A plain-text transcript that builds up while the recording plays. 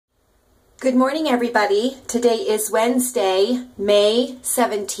Good morning, everybody. Today is Wednesday, May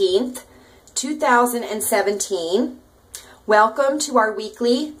 17th, 2017. Welcome to our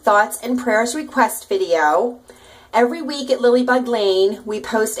weekly Thoughts and Prayers Request video. Every week at Lilleybugglane, we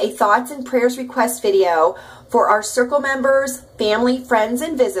post a Thoughts and Prayers Request video for our circle members, family, friends,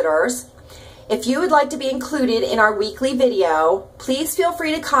 and visitors. If you would like to be included in our weekly video, please feel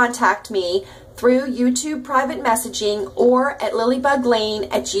free to contact me through YouTube private messaging or at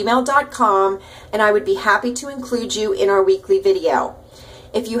lilleybugglane@gmail.com, and I would be happy to include you in our weekly video.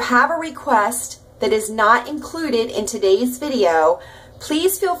 If you have a request that is not included in today's video,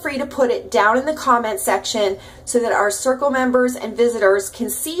 please feel free to put it down in the comment section so that our circle members and visitors can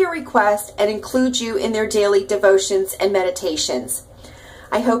see your request and include you in their daily devotions and meditations.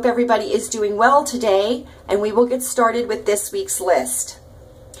 I hope everybody is doing well today, and we will get started with this week's list.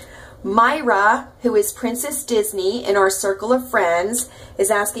 Myra, who is Princess Disney in our circle of friends,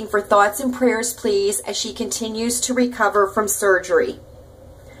 is asking for thoughts and prayers, please, as she continues to recover from surgery.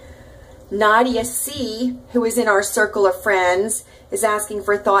 Nadia C., who is in our circle of friends, is asking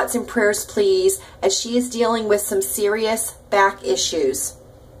for thoughts and prayers, please, as she is dealing with some serious back issues.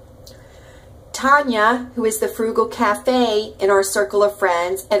 Tanya, who is the Frugal Cafe in our circle of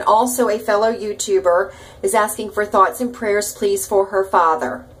friends and also a fellow YouTuber, is asking for thoughts and prayers, please, for her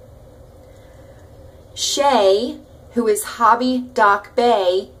father. Shay, who is Hobby Doc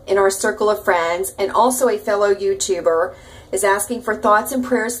Bay in our circle of friends and also a fellow YouTuber, is asking for thoughts and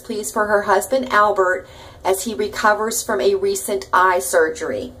prayers, please, for her husband Albert as he recovers from a recent eye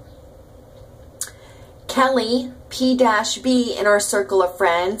surgery. Kelly P-B in our circle of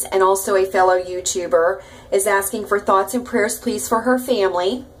friends and also a fellow YouTuber is asking for thoughts and prayers, please, for her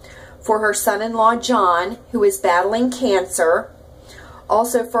family, for her son-in-law John, who is battling cancer,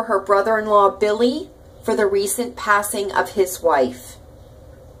 also for her brother-in-law Billy, for the recent passing of his wife.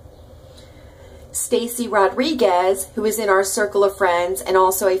 Stacy Rodriguez, who is in our circle of friends and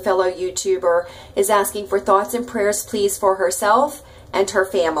also a fellow YouTuber, is asking for thoughts and prayers, please, for herself and her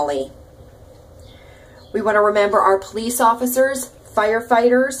family. We want to remember our police officers,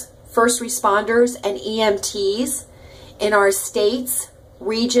 firefighters, first responders, and EMTs in our states,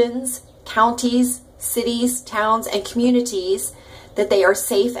 regions, counties, cities, towns, and communities, that they are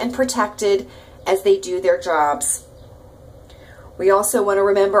safe and protected as they do their jobs. We also want to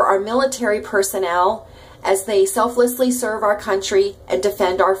remember our military personnel as they selflessly serve our country and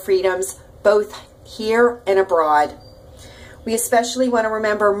defend our freedoms both here and abroad. We especially want to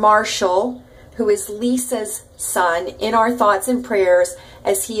remember Marshall, who is Lisa's son, in our thoughts and prayers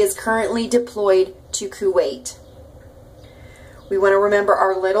as he is currently deployed to Kuwait. We want to remember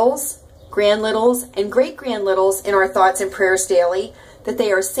our littles, grand-littles, and great-grand-littles in our thoughts and prayers daily, that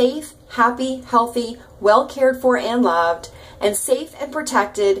they are safe, happy, healthy, well cared for and loved, and safe and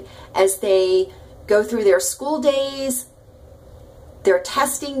protected as they go through their school days, their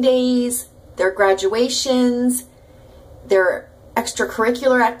testing days, their graduations, their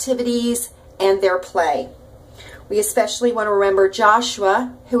extracurricular activities, and their play. We especially want to remember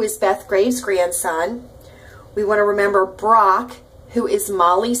Joshua, who is Beth Graves' grandson. We want to remember Brock, who is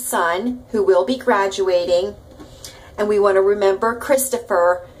Molly's son, who will be graduating. And we want to remember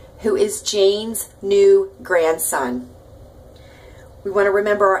Christopher, who is Jane's new grandson. We want to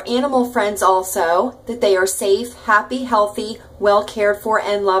remember our animal friends also, that they are safe, happy, healthy, well cared for,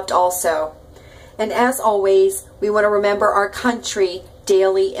 and loved also. And as always, we want to remember our country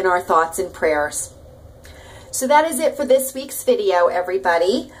daily in our thoughts and prayers. So that is it for this week's video,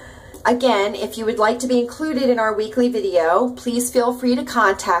 everybody. Again, if you would like to be included in our weekly video, please feel free to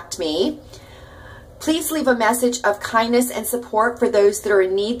contact me. Please leave a message of kindness and support for those that are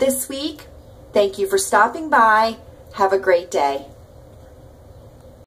in need this week. Thank you for stopping by. Have a great day.